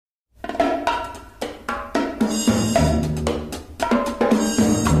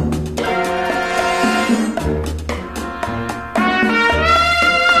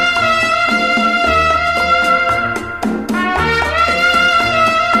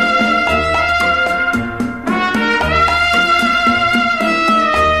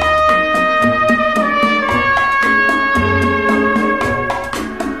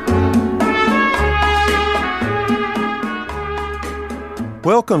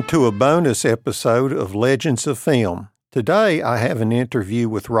Welcome to a bonus episode of Legends of Film. Today I have an interview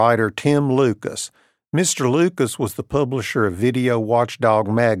with writer Tim Lucas. Mr. Lucas was the publisher of Video Watchdog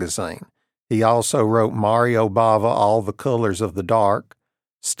magazine. He also wrote Mario Bava, All the Colors of the Dark,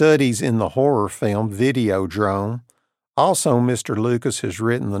 studies in the horror film Videodrome. Also, Mr. Lucas has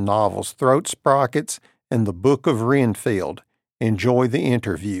written the novels Throat Sprockets and The Book of Renfield. Enjoy the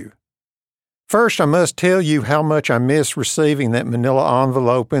interview. First, I must tell you how much I miss receiving that manila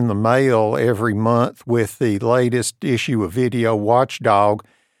envelope in the mail every month with the latest issue of Video Watchdog.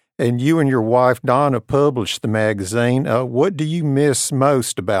 And you and your wife, Donna, published the magazine. What do you miss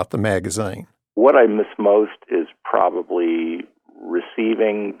most about the magazine? What I miss most is probably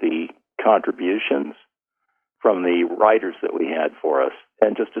receiving the contributions from the writers that we had for us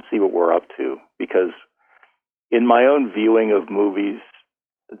and just to see what we're up to. Because in my own viewing of movies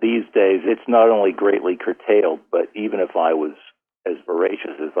these days, it's not only greatly curtailed, but even if I was as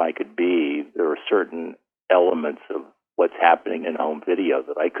voracious as I could be, there are certain elements of what's happening in home video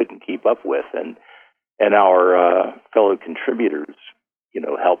that I couldn't keep up with. And our fellow contributors,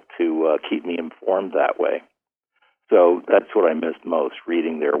 helped to keep me informed that way. So that's what I missed most,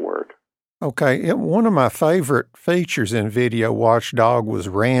 reading their work. Okay, one of my favorite features in Video Watchdog was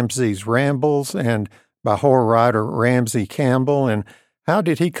Ramsey's Rambles, and by horror writer Ramsey Campbell. And how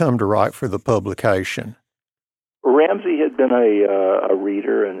did he come to write for the publication? Ramsey had been a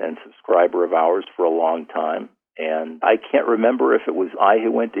reader and subscriber of ours for a long time, and I can't remember if it was I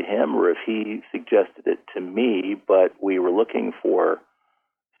who went to him or if he suggested it to me, but we were looking for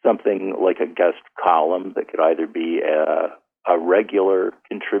something like a guest column that could either be a regular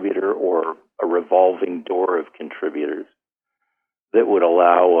contributor or a revolving door of contributors that would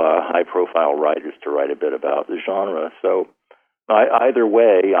allow high-profile writers to write a bit about the genre. So either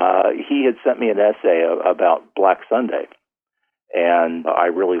way, he had sent me an essay about Black Sunday, and I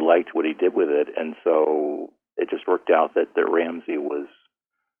really liked what he did with it, and so it just worked out that Ramsey was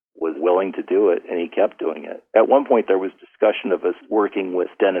willing to do it, and he kept doing it. At one point, there was discussion of us working with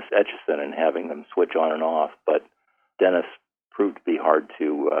Dennis Etchison and having them switch on and off, but Dennis proved to be hard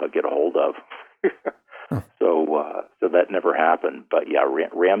to get a hold of. So that never happened. But yeah,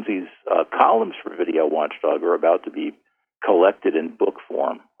 Ramsey's columns for Video Watchdog are about to be collected in book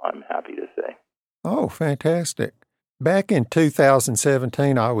form, I'm happy to say. Oh, fantastic. Back in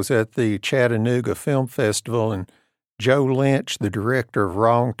 2017, I was at the Chattanooga Film Festival, and Joe Lynch, the director of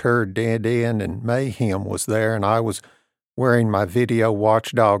Wrong Turn, Dead End, and Mayhem, was there, and I was wearing my Video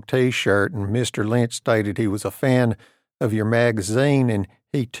Watchdog t-shirt, and Mr. Lynch stated he was a fan of your magazine, and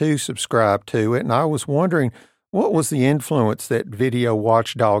he too subscribed to it, and I was wondering, what was the influence that Video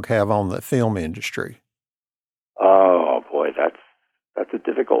Watchdog have on the film industry? Oh boy, that's a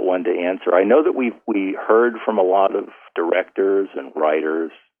difficult one to answer. I know that we heard from a lot of directors and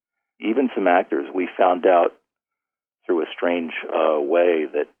writers, even some actors. We found out through a strange way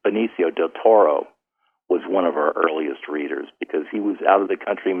that Benicio del Toro was one of our earliest readers because he was out of the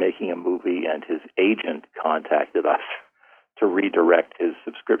country making a movie, and his agent contacted us to redirect his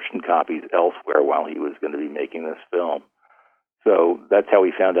subscription copies elsewhere while he was going to be making this film. So that's how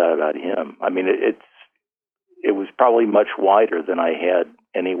we found out about him. I mean, it was probably much wider than I had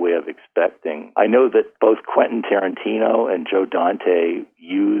any way of expecting. I know that both Quentin Tarantino and Joe Dante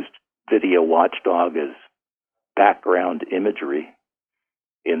used Video Watchdog as background imagery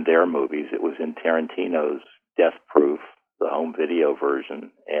in their movies. It was in Tarantino's Death Proof, the home video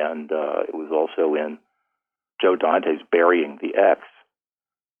version, and it was also in Joe Dante's Burying the Ex.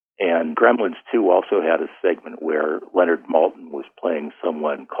 And Gremlins 2 also had a segment where Leonard Maltin was playing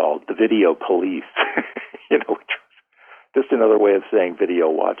someone called the Video Police, which was just another way of saying Video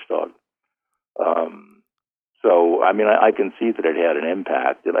Watchdog. So, I mean, I can see that it had an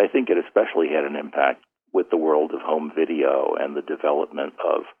impact, and I think it especially had an impact with the world of home video and the development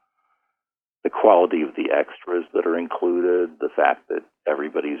of the quality of the extras that are included, the fact that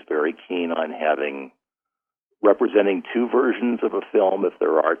everybody's very keen on representing two versions of a film if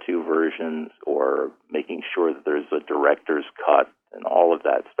there are two versions, or making sure that there's a director's cut and all of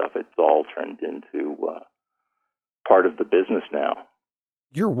that stuff. It's all turned into part of the business now.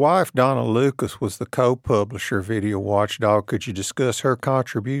 Your wife, Donna Lucas, was the co-publisher of Video Watchdog. Could you discuss her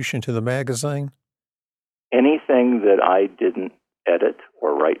contribution to the magazine? Anything that I didn't edit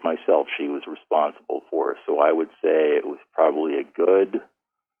or write myself, she was responsible for. So I would say it was probably a good,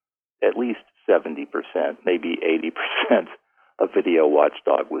 at least 70%, maybe 80% of Video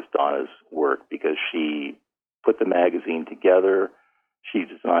Watchdog was Donna's work, because she put the magazine together. She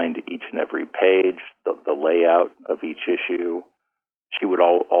designed each and every page, the layout of each issue, She would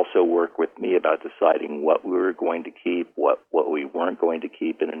also work with me about deciding what we were going to keep, what we weren't going to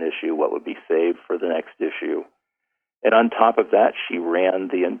keep in an issue, what would be saved for the next issue. And on top of that, she ran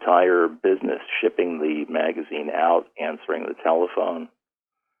the entire business, shipping the magazine out, answering the telephone,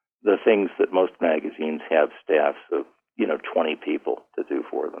 the things that most magazines have staffs of, 20 people to do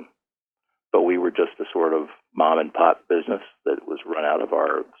for them. But we were just a sort of mom and pop business that was run out of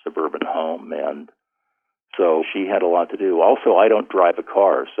our suburban home, and so she had a lot to do. Also, I don't drive a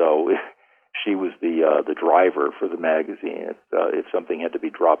car, so she was the driver for the magazine. If something had to be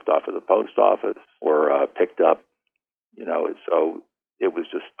dropped off at the post office or picked up, so it was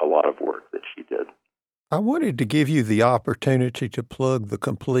just a lot of work that she did. I wanted to give you the opportunity to plug the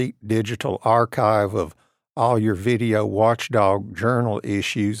complete digital archive of all your Video Watchdog Journal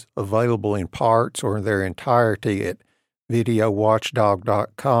issues, available in parts or in their entirety at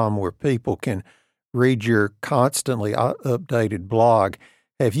videowatchdog.com, where people can read your constantly updated blog.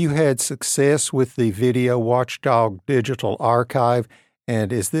 Have you had success with the Video Watchdog Digital Archive,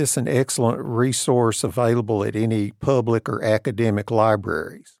 and is this an excellent resource available at any public or academic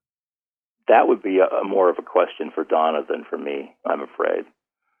libraries? That would be more of a question for Donna than for me, I'm afraid.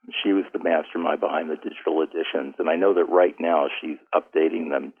 She was the mastermind behind the digital editions, and I know that right now she's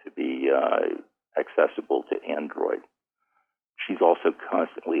updating them to be accessible to Android. She's also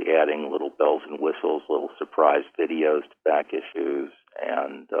constantly adding little bells and whistles, little surprise videos to back issues,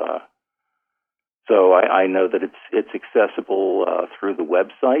 and so I know that it's accessible through the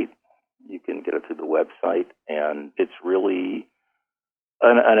website. You can get it through the website, and it's really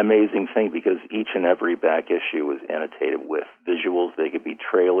an amazing thing because each and every back issue is annotated with visuals. They could be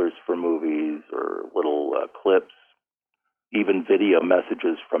trailers for movies or little clips, even video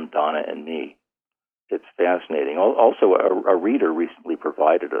messages from Donna and me. It's fascinating. Also, a reader recently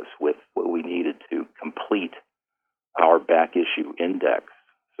provided us with what we needed to complete our back issue index.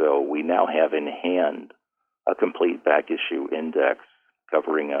 So we now have in hand a complete back issue index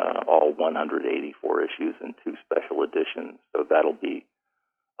covering all 184 issues and 2 special editions. So that'll be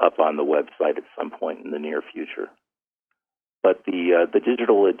up on the website at some point in the near future. But the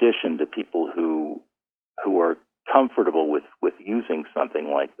digital edition, to people who are comfortable with using something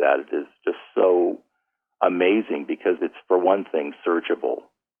like that, it is just so amazing because it's, for one thing, searchable.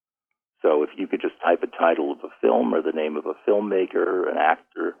 So if you could just type a title of a film or the name of a filmmaker, an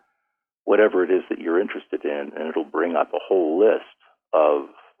actor, whatever it is that you're interested in, and it'll bring up a whole list of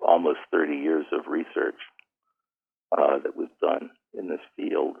almost 30 years of research that was done in this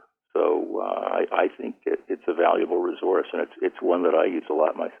field. So I think it's a valuable resource, and it's one that I use a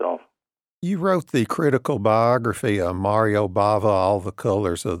lot myself. You wrote the critical biography of Mario Bava, All the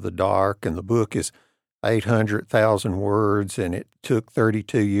Colors of the Dark, and the book is 800,000 words, and it took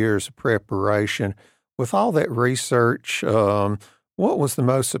 32 years of preparation. With all that research, what was the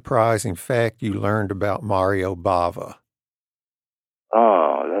most surprising fact you learned about Mario Bava?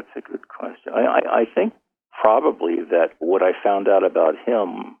 Oh, that's a good question. I think probably that what I found out about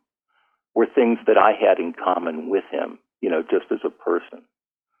him were things that I had in common with him, just as a person,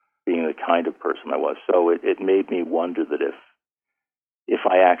 being the kind of person I was. So it made me wonder that if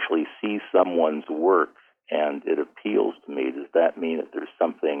I actually see someone's work and it appeals to me, does that mean that there's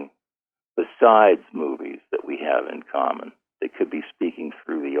something besides movies that we have in common that could be speaking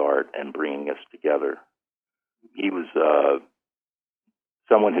through the art and bringing us together? He was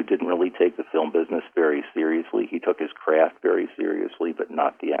someone who didn't really take the film business very seriously. He took his craft very seriously, but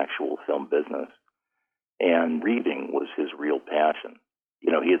not the actual film business. And reading was his real passion.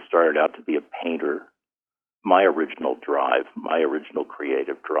 He had started out to be a painter. My original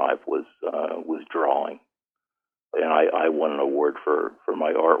creative drive was drawing, and I won an award for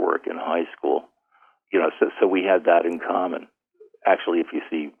my artwork in high school. So we had that in common. Actually, if you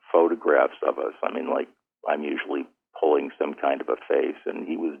see photographs of us, I'm usually pulling some kind of a face, and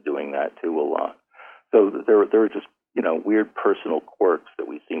he was doing that too a lot. So there were just weird personal quirks that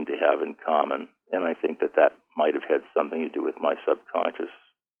we seemed to have in common, and I think that might have had something to do with my subconscious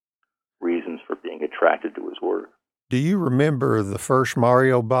reasons for being attracted to his work. Do you remember the first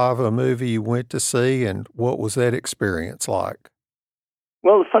Mario Bava movie you went to see, and what was that experience like?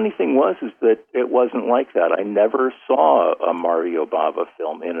 Well, the funny thing is that it wasn't like that. I never saw a Mario Bava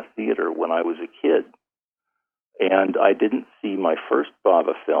film in a theater when I was a kid. And I didn't see my first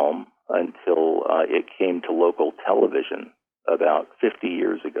Bava film until it came to local television about 50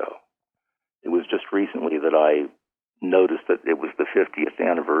 years ago. It was just recently that I noticed that it was the 50th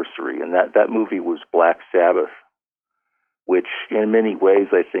anniversary, and that movie was Black Sabbath, which in many ways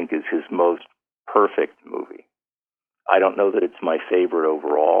I think is his most perfect movie. I don't know that it's my favorite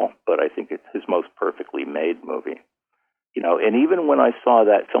overall, but I think it's his most perfectly made movie. And even when I saw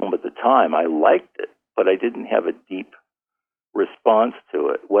that film at the time, I liked it, but I didn't have a deep response to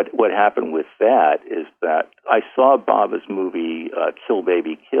it. What happened with that is that I saw Bava's movie Kill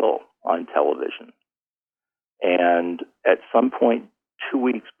Baby Kill on television, and at some point 2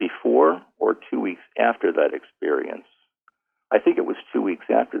 weeks before or 2 weeks after that experience, I think it was 2 weeks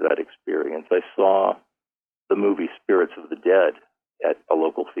after that experience, I saw the movie Spirits of the Dead at a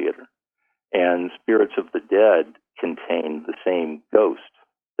local theater. And Spirits of the Dead contained the same ghost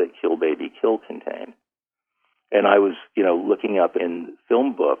that Kill Baby Kill contained. And I was, looking up in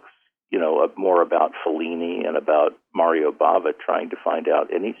film books, more about Fellini and about Mario Bava, trying to find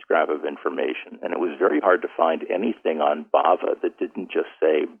out any scrap of information. And it was very hard to find anything on Bava that didn't just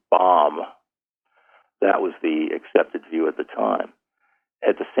say bomb. That was the accepted view at the time.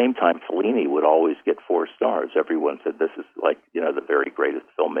 At the same time, Fellini would always get 4 stars. Everyone said this is like, the very greatest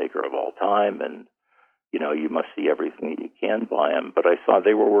filmmaker of all time, and, you must see everything that you can by him. But I saw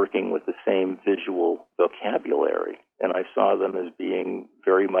they were working with the same visual vocabulary, and I saw them as being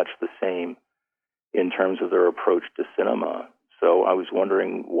very much the same in terms of their approach to cinema. So I was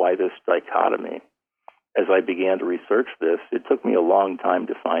wondering why this dichotomy. As I began to research this, it took me a long time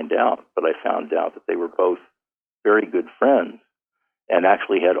to find out, but I found out that they were both very good friends and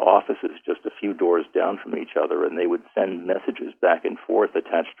actually had offices just a few doors down from each other, and they would send messages back and forth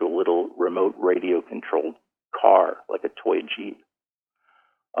attached to a little remote radio-controlled car, like a toy Jeep,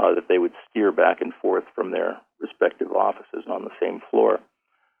 that they would steer back and forth from their respective offices on the same floor.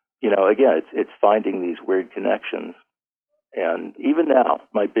 Again, it's finding these weird connections. And even now,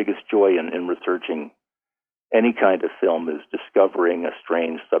 my biggest joy in researching any kind of film is discovering a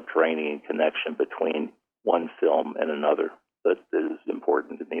strange subterranean connection between one film and another that is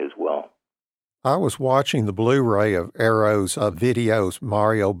important to me as well. I was watching the Blu-ray of Arrow's videos,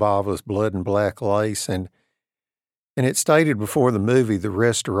 Mario Bava's Blood and Black Lace, and it stated before the movie the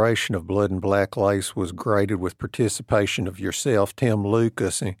restoration of Blood and Black Lace was graded with participation of yourself, Tim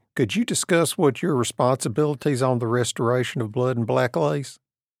Lucas. And could you discuss what your responsibilities on the restoration of Blood and Black Lace?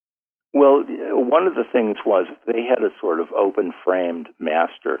 Well, one of the things was they had a sort of open-framed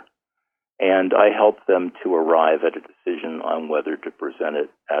master, and I helped them to arrive at a decision on whether to present it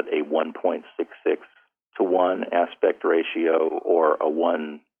at a 1.66 to 1 aspect ratio or a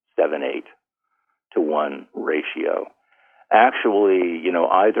 1.78 to 1 ratio. Actually,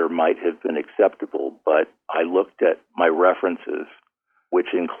 either might have been acceptable, but I looked at my references, which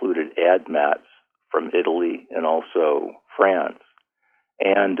included ADMATs from Italy and also France,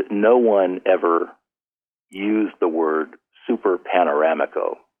 and no one ever used the word super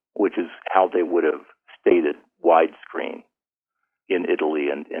panoramico, which is how they would have stated widescreen in Italy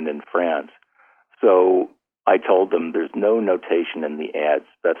and in France. So I told them there's no notation in the ad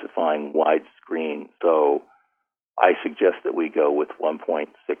specifying widescreen, so I suggest that we go with 1.66.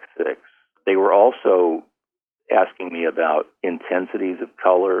 They were also asking me about intensities of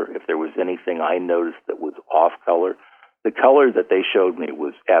color, if there was anything I noticed that was off color. The color that they showed me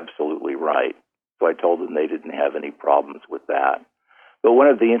was absolutely right, so I told them they didn't have any problems with that. But one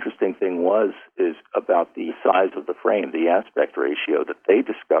of the interesting things is about the size of the frame, the aspect ratio that they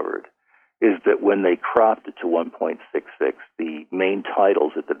discovered is that when they cropped it to 1.66, the main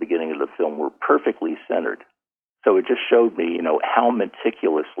titles at the beginning of the film were perfectly centered. So it just showed me, how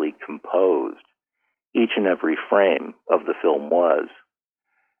meticulously composed each and every frame of the film was.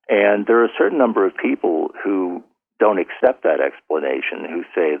 And there are a certain number of people who don't accept that explanation, who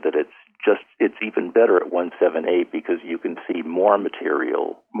say that it's even better at 1.78 because you can see more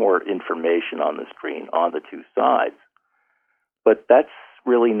material, more information on the screen on the two sides. But that's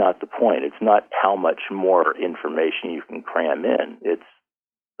really not the point. It's not how much more information you can cram in. It's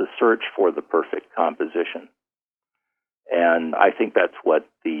the search for the perfect composition. And I think that's what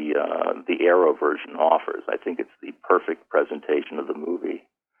the Arrow version offers. I think it's the perfect presentation of the movie.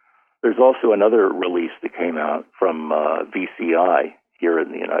 There's also another release that came out from VCI here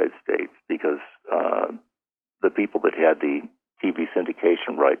in the United States because the people that had the TV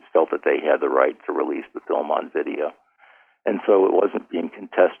syndication rights felt that they had the right to release the film on video. And so it wasn't being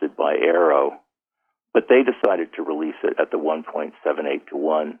contested by Arrow, but they decided to release it at the 1.78 to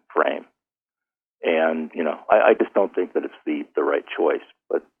 1 frame. And, I just don't think that it's the right choice,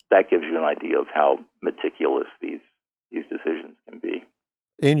 but that gives you an idea of how meticulous these decisions can be.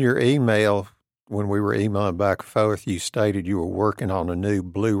 In your email, when we were emailing back and forth, you stated you were working on a new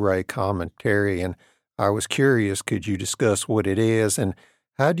Blu-ray commentary, and I was curious, could you discuss what it is, and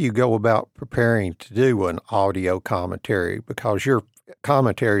how do you go about preparing to do an audio commentary? Because your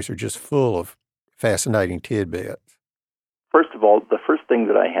commentaries are just full of fascinating tidbits. First of all, the first thing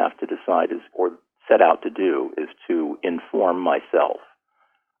that I have to decide is, or set out to do is to inform myself.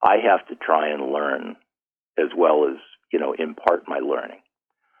 I have to try and learn as well as, impart my learning.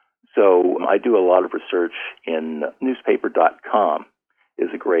 So I do a lot of research in newspaper.com is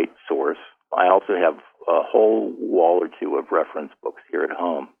a great source. I also have a whole wall or two of reference books here at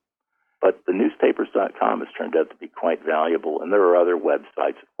home. But the newspapers.com has turned out to be quite valuable. And there are other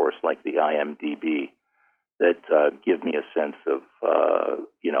websites, of course, like the IMDb, that give me a sense of,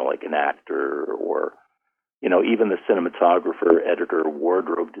 like an actor or, even the cinematographer, editor,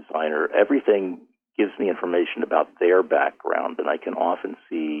 wardrobe designer. Everything gives me information about their background, and I can often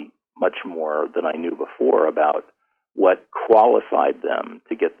see much more than I knew before about what qualified them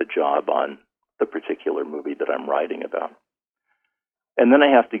to get the job on the particular movie that I'm writing about. And then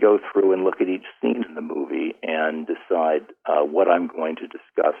I have to go through and look at each scene in the movie and decide what I'm going to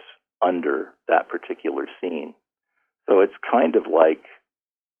discuss under that particular scene. So it's kind of like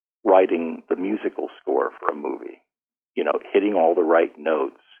writing the musical score for a movie, hitting all the right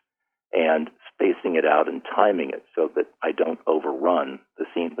notes and spacing it out and timing it so that I don't overrun the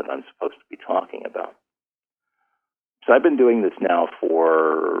scene that I'm supposed to be talking about. So I've been doing this now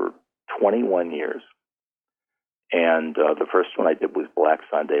for 21 years. And the first one I did was Black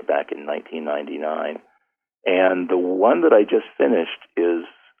Sunday back in 1999. And the one that I just finished is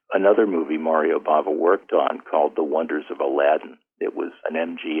another movie Mario Bava worked on called The Wonders of Aladdin. It was an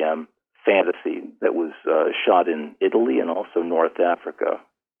MGM fantasy that was shot in Italy and also North Africa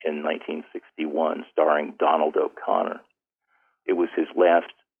in 1961, starring Donald O'Connor. It was his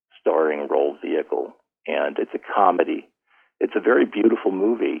last starring role vehicle, and it's a comedy. It's a very beautiful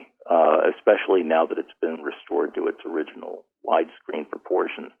movie, especially now that it's been restored to its original widescreen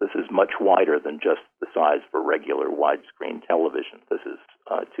proportions. This is much wider than just the size for regular widescreen television. This is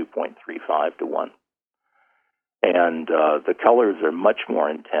 2.35 to 1. And the colors are much more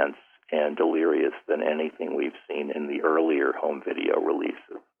intense and delirious than anything we've seen in the earlier home video release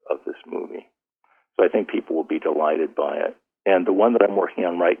of this movie. So I think people will be delighted by it. And the one that I'm working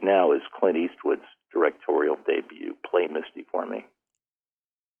on right now is Clint Eastwood's directorial debut, Play Misty for Me.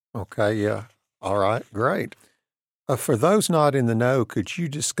 Okay, yeah. All right, great. For those not in the know, could you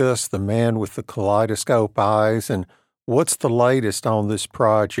discuss The Man with the Kaleidoscope Eyes and what's the latest on this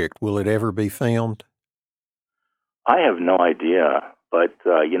project? Will it ever be filmed? I have no idea, but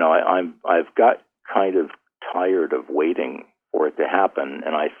I've got kind of tired of waiting for it to happen,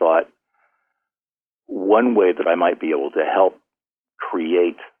 and I thought one way that I might be able to help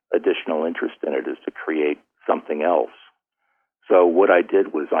create additional interest in it is to create something else. So what I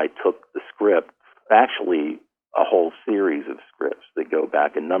did was I took the script, actually a whole series of scripts that go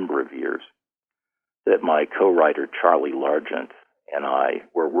back a number of years, that my co-writer Charlie Largent and I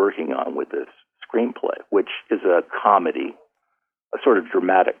were working on with this screenplay, which is a comedy, a sort of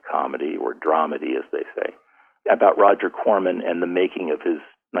dramatic comedy or dramedy, as they say, about Roger Corman and the making of his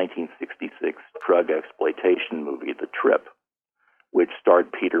 1966 drug exploitation movie, The Trip, which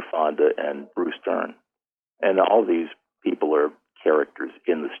starred Peter Fonda and Bruce Dern. And all these people are characters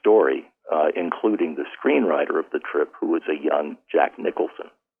in the story, including the screenwriter of The Trip, who was a young Jack Nicholson.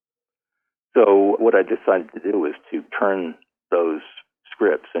 So what I decided to do was to turn those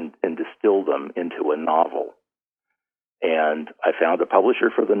scripts and distill them into a novel. And I found a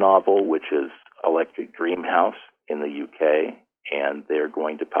publisher for the novel, which is Electric Dream House in the UK, and they're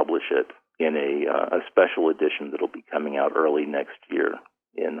going to publish it in a special edition that'll be coming out early next year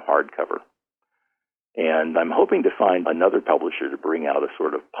in hardcover. And I'm hoping to find another publisher to bring out a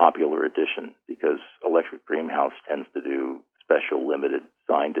sort of popular edition, because Electric Dream House tends to do special limited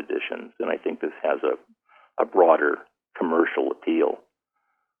signed editions, and I think this has a broader commercial appeal.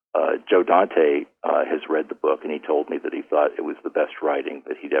 Joe Dante has read the book, and he told me that he thought it was the best writing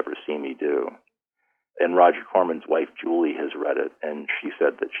that he'd ever seen me do. And Roger Corman's wife, Julie, has read it, and she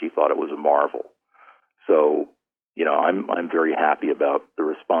said that she thought it was a marvel. So, I'm very happy about the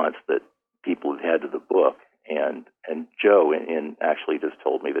response that people have had to the book. And Joe actually just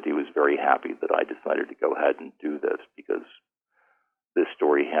told me that he was very happy that I decided to go ahead and do this, because this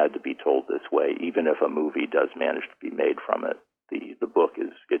story had to be told this way. Even if a movie does manage to be made from it, the book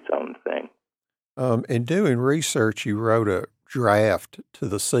is its own thing. In doing research, you wrote a draft to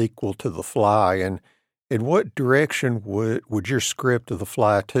the sequel to The Fly, and in what direction would your script of The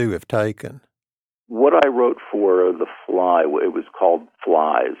Fly 2 have taken? What I wrote for The Fly, it was called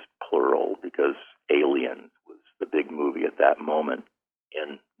Flies, plural, because Aliens was the big movie at that moment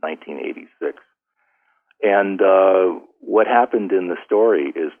in 1986. And what happened in the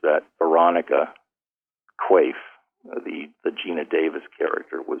story is that Veronica Quaife, the Gina Davis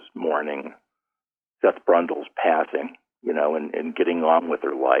character, was mourning Seth Brundle's passing, and getting on with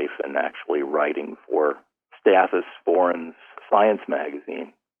her life and actually writing for Stathis Foreign's science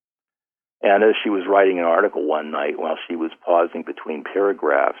magazine. And as she was writing an article one night, while she was pausing between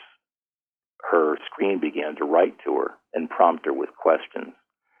paragraphs, her screen began to write to her and prompt her with questions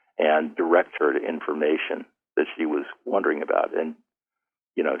and direct her to information that she was wondering about. And,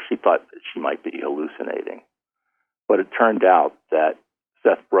 she thought that she might be hallucinating. But it turned out that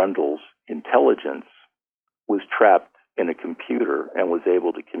Seth Brundle's intelligence was trapped in a computer and was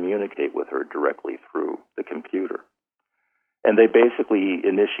able to communicate with her directly through the computer. And they basically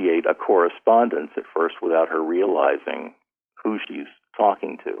initiate a correspondence at first without her realizing who she's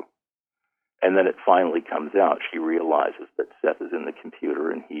talking to. And then it finally comes out. She realizes that Seth is in the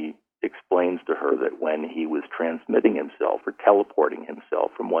computer, and he explains to her that when he was transmitting himself or teleporting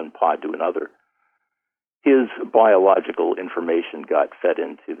himself from one pod to another, his biological information got fed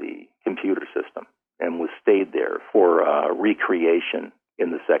into the computer system and was stayed there for recreation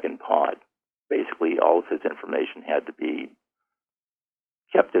in the second pod. Basically, all of his information had to be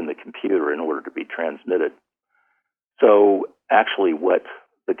kept in the computer in order to be transmitted. So actually what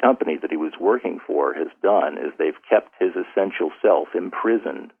the company that he was working for has done is they've kept his essential self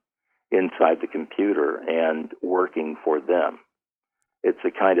imprisoned inside the computer and working for them. It's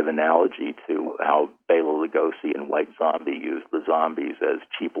a kind of analogy to how Bela Lugosi in White Zombie used the zombies as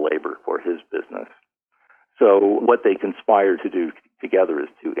cheap labor for his business. So what they conspired to do together is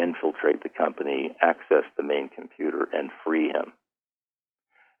to infiltrate the company, access the main computer, and free him.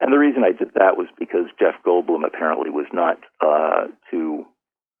 And the reason I did that was because Jeff Goldblum apparently was not too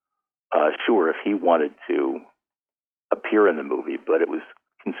sure if he wanted to appear in the movie, but it was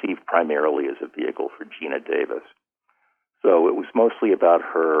conceived primarily as a vehicle for Gina Davis. So it was mostly about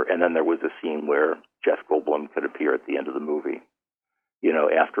her, and then there was a scene where Jeff Goldblum could appear at the end of the movie,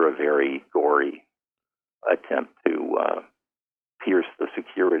 after a very gory attempt to pierce the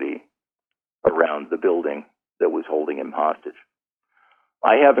security around the building that was holding him hostage.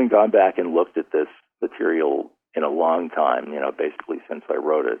 I haven't gone back and looked at this material in a long time, basically since I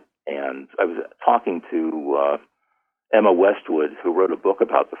wrote it. And I was talking to Emma Westwood, who wrote a book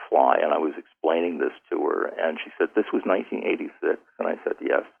about The Fly, and I was explaining this to her, and she said, this was 1986. And I said,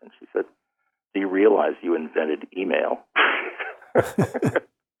 yes. And she said, do you realize you invented email?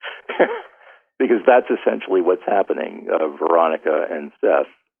 Because that's essentially what's happening. Veronica and Seth,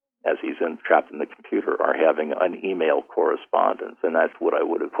 as he's trapped in the computer, are having an email correspondence, and that's what I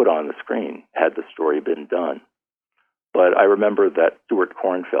would have put on the screen had the story been done. But I remember that Stuart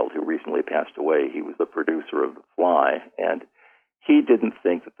Kornfeld, who recently passed away, he was the producer of The Fly, and he didn't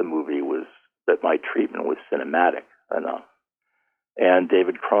think that my treatment was cinematic enough. And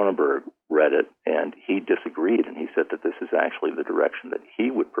David Cronenberg read it, and he disagreed, and he said that this is actually the direction that he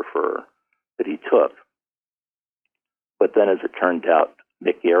would prefer that he took. But then, as it turned out,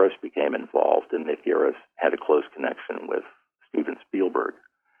 Mick Garris became involved, and Mick Garris had a close connection with Steven Spielberg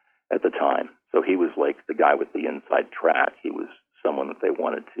at the time. So he was like the guy with the inside track. He was someone that they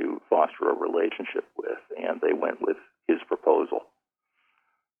wanted to foster a relationship with, and they went with his proposal.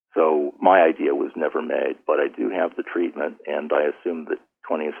 So my idea was never made, but I do have the treatment, and I assume that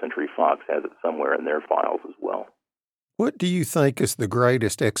 20th Century Fox has it somewhere in their files as well. What do you think is the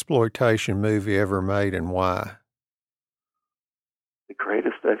greatest exploitation movie ever made, and why? The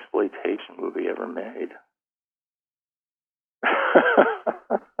greatest exploitation movie ever made?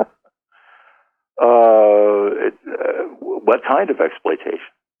 What kind of exploitation?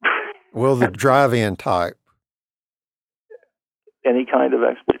 Well, the drive-in type. Any kind of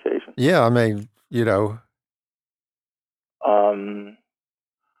exploitation? Yeah, I mean,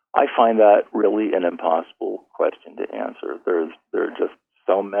 I find that really an impossible question to answer. There are just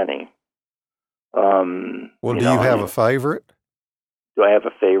so many. Well, do you have a favorite? Do I have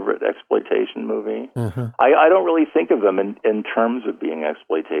a favorite exploitation movie? Mm-hmm. I don't really think of them in terms of being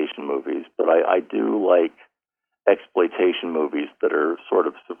exploitation movies, but I do like exploitation movies that are sort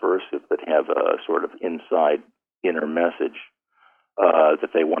of subversive, that have a sort of inner message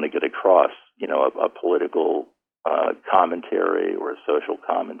that they want to get across, a political commentary or a social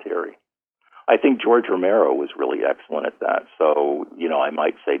commentary. I think George Romero was really excellent at that. So, I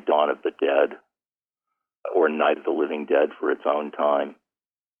might say Dawn of the Dead or Night of the Living Dead for its own time.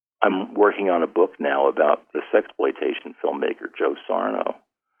 I'm working on a book now about the sexploitation filmmaker Joe Sarno.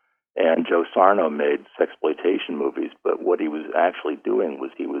 And Joe Sarno made sexploitation movies, but what he was actually doing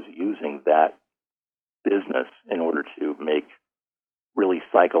was he was using that business in order to make really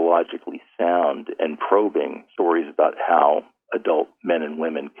psychologically sound and probing stories about how adult men and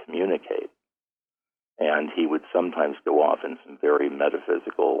women communicate. And he would sometimes go off in some very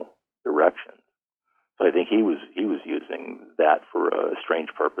metaphysical directions. So I think he was using that for a strange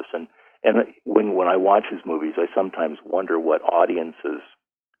purpose. And when I watch his movies, I sometimes wonder what audiences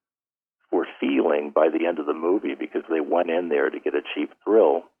were feeling by the end of the movie, because they went in there to get a cheap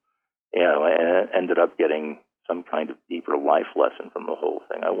thrill, and ended up getting some kind of deeper life lesson from the whole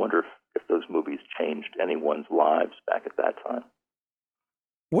thing. I wonder if those movies changed anyone's lives back at that time.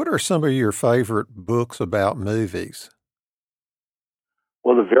 What are some of your favorite books about movies?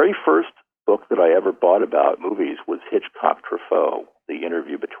 Well, the very first book that I ever bought about movies was Hitchcock Truffaut, the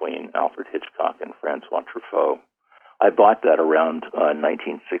interview between Alfred Hitchcock and Francois Truffaut. I bought that around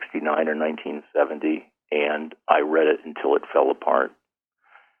 1969 or 1970, and I read it until it fell apart.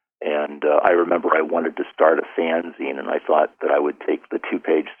 And I remember I wanted to start a fanzine, and I thought that I would take the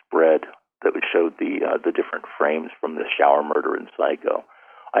 2-page spread that would show the different frames from The Shower Murder and Psycho.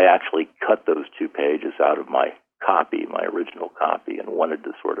 I actually cut those 2 pages out of my copy, my original copy, and wanted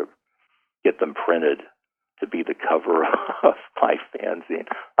to sort of get them printed to be the cover of my fanzine.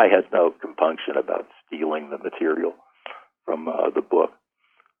 I had no compunction about stealing the material from the book,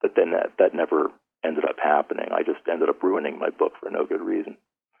 but then that never ended up happening. I just ended up ruining my book for no good reason.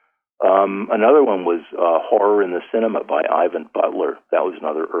 Another one was Horror in the Cinema by Ivan Butler. That was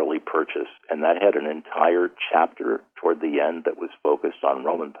another early purchase, and that had an entire chapter toward the end that was focused on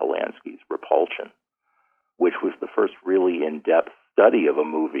Roman Polanski's Repulsion, which was the first really in-depth study of a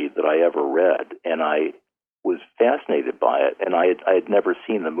movie that I ever read, and I was fascinated by it, and I had never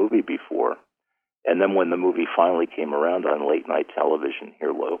seen the movie before. And then when the movie finally came around on late-night television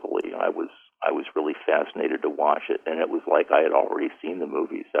here locally, I was really fascinated to watch it, and it was like I had already seen the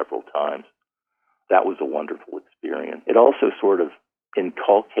movie several times. That was a wonderful experience. It also sort of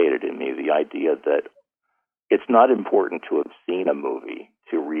inculcated in me the idea that it's not important to have seen a movie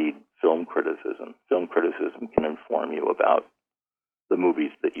to read film criticism. Film criticism can inform you about the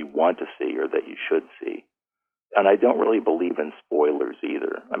movies that you want to see or that you should see. And I don't really believe in spoilers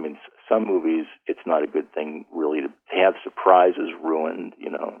either. I mean, some movies, it's not a good thing really to have surprises ruined. You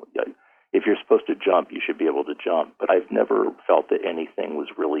know, if you're supposed to jump, you should be able to jump. But I've never felt that anything was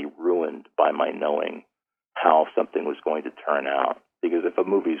really ruined by my knowing how something was going to turn out. Because if a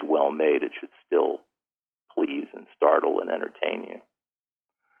movie's well made, it should still please and startle and entertain you.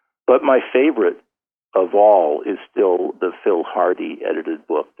 But my favorite of all is still the Phil Hardy edited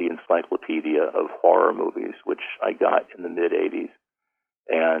book, The Encyclopedia of Horror Movies, which I got in the mid-'80s.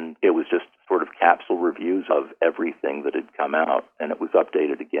 And it was just sort of capsule reviews of everything that had come out. And it was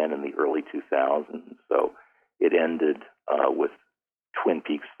updated again in the early 2000s. So it ended with Twin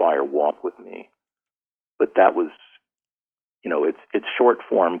Peaks Fire Walk with Me. But that was, you know, it's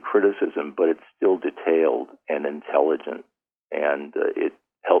short-form criticism, but it's still detailed and intelligent. And it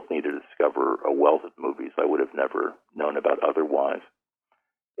helped me to discover a wealth of movies I would have never known about otherwise.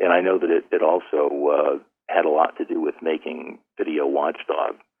 And I know that it also had a lot to do with making Video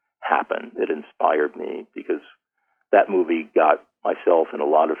Watchdog happen. It inspired me because that movie got myself and a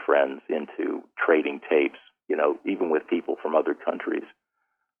lot of friends into trading tapes, you know, even with people from other countries.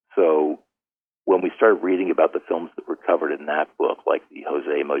 So when we started reading about the films that were covered in that book, like the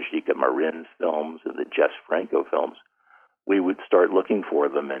Jose Mojica Marin films and the Jess Franco films, we would start looking for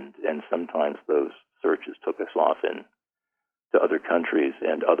them, and sometimes those searches took us off to other countries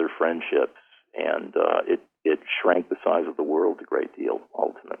and other friendships, and it shrank the size of the world a great deal,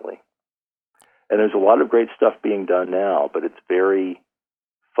 ultimately. And there's a lot of great stuff being done now, but it's very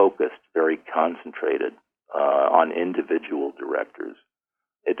focused, very concentrated on individual directors.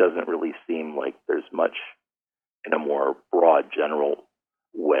 It doesn't really seem like there's much in a more broad, general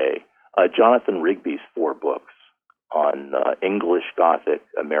way. Jonathan Rigby's 4 books on English Gothic,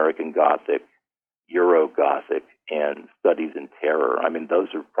 American Gothic, Euro Gothic, and Studies in Terror. I mean, those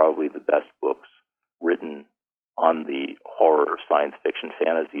are probably the best books written on the horror, science fiction,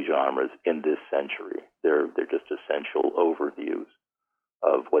 fantasy genres in this century. They're just essential overviews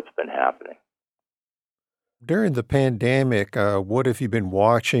of what's been happening. During the pandemic, what have you been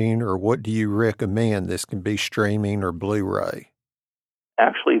watching, or what do you recommend? This can be streaming or Blu-ray.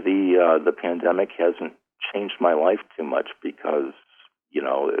 Actually, the pandemic hasn't changed my life too much because, you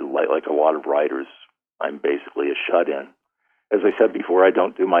know, like a lot of writers, I'm basically a shut-in. As I said before, I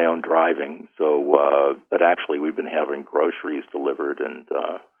don't do my own driving, so but actually we've been having groceries delivered and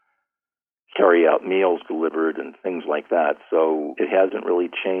carry-out meals delivered and things like that. So it hasn't really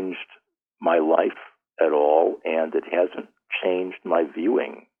changed my life at all, and it hasn't changed my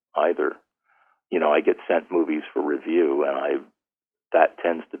viewing either. You know, I get sent movies for review, and that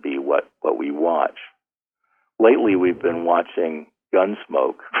tends to be what we watch. Lately, we've been watching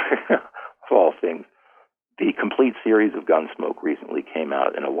Gunsmoke, of all things. The complete series of Gunsmoke recently came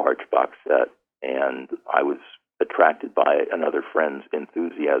out in a large box set, and I was attracted by another friend's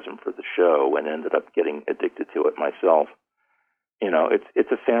enthusiasm for the show and ended up getting addicted to it myself.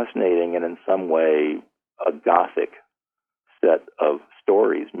 It's a fascinating and in some way a gothic set of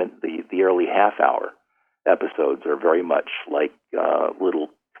stories. The early half-hour episodes are very much like little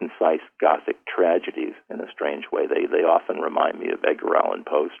concise gothic tragedies in a strange way. They often remind me of Edgar Allan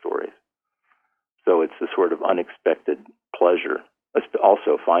Poe stories. So it's a sort of unexpected pleasure.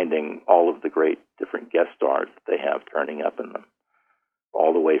 Also finding all of the great different guest stars that they have turning up in them.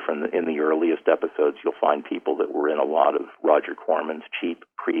 All the way from in the earliest episodes, you'll find people that were in a lot of Roger Corman's cheap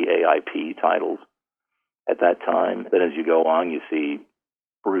pre-AIP titles at that time. Then as you go on, you see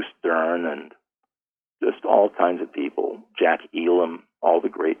Bruce Dern and just all kinds of people. Jack Elam, all the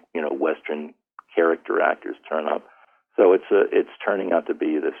great, Western character actors turn up. So it's turning out to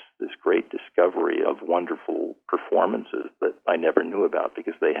be this great discovery of wonderful performances that I never knew about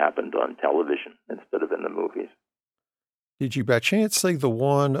because they happened on television instead of in the movies. Did you by chance see the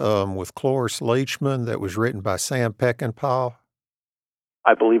one with Cloris Leachman that was written by Sam Peckinpah?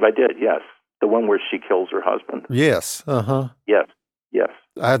 I believe I did, yes. The one where she kills her husband? Yes, uh-huh. Yes.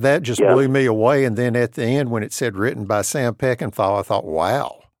 That just blew me away, and then at the end when it said written by Sam Peckinpah, I thought,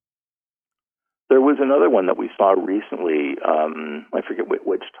 wow. There was another one that we saw recently. I forget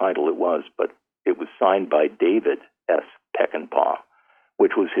which title it was, but it was signed by David S. Peckinpah,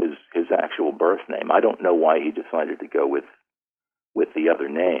 which was his actual birth name. I don't know why he decided to go with the other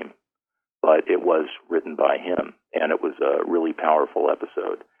name, but it was written by him, and it was a really powerful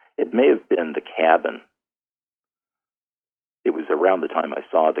episode. It may have been The Cabin. It was around the time I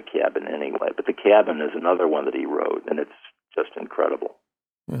saw The Cabin anyway, but The Cabin is another one that he wrote, and it's just incredible.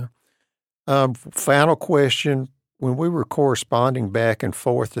 Yeah. Final question. When we were corresponding back and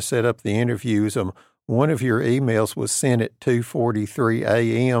forth to set up the interviews, one of your emails was sent at 2:43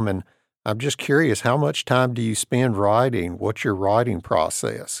 a.m., and I'm just curious, how much time do you spend writing? What's your writing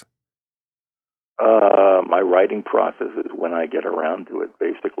process? My writing process is when I get around to it,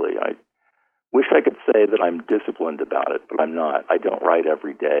 basically. I wish I could say that I'm disciplined about it, but I'm not. I don't write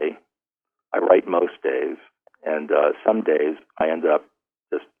every day. I write most days, and some days I end up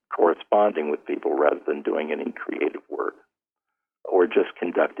just corresponding with people rather than doing any creative work, or just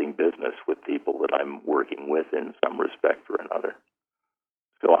conducting business with people that I'm working with in some respect or another.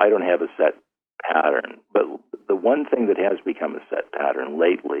 So I don't have a set pattern, but the one thing that has become a set pattern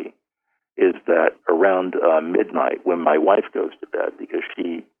lately is that around midnight, when my wife goes to bed, because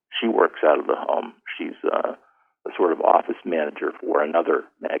she works out of the home, she's a sort of office manager for another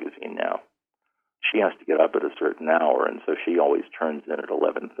magazine now. She has to get up at a certain hour, and so she always turns in at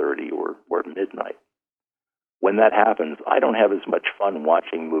 11:30 or midnight. When that happens, I don't have as much fun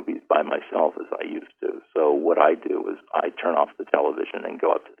watching movies by myself as I used to. So what I do is I turn off the television and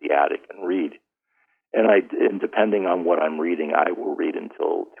go up to the attic and read. And depending on what I'm reading, I will read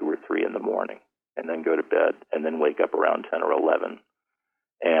until 2 or 3 in the morning, and then go to bed, and then wake up around 10 or 11,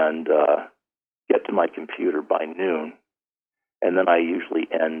 and get to my computer by noon. And then I usually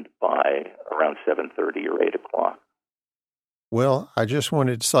end by around 7:30 or 8 o'clock. Well, I just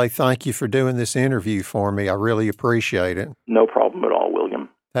wanted to say thank you for doing this interview for me. I really appreciate it. No problem at all, William.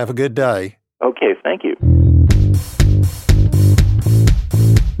 Have a good day. Okay, thank you.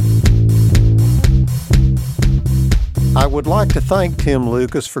 I would like to thank Tim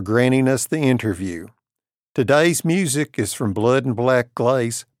Lucas for granting us the interview. Today's music is from Blood and Black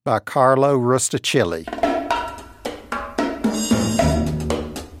Glace by Carlo Rusticelli.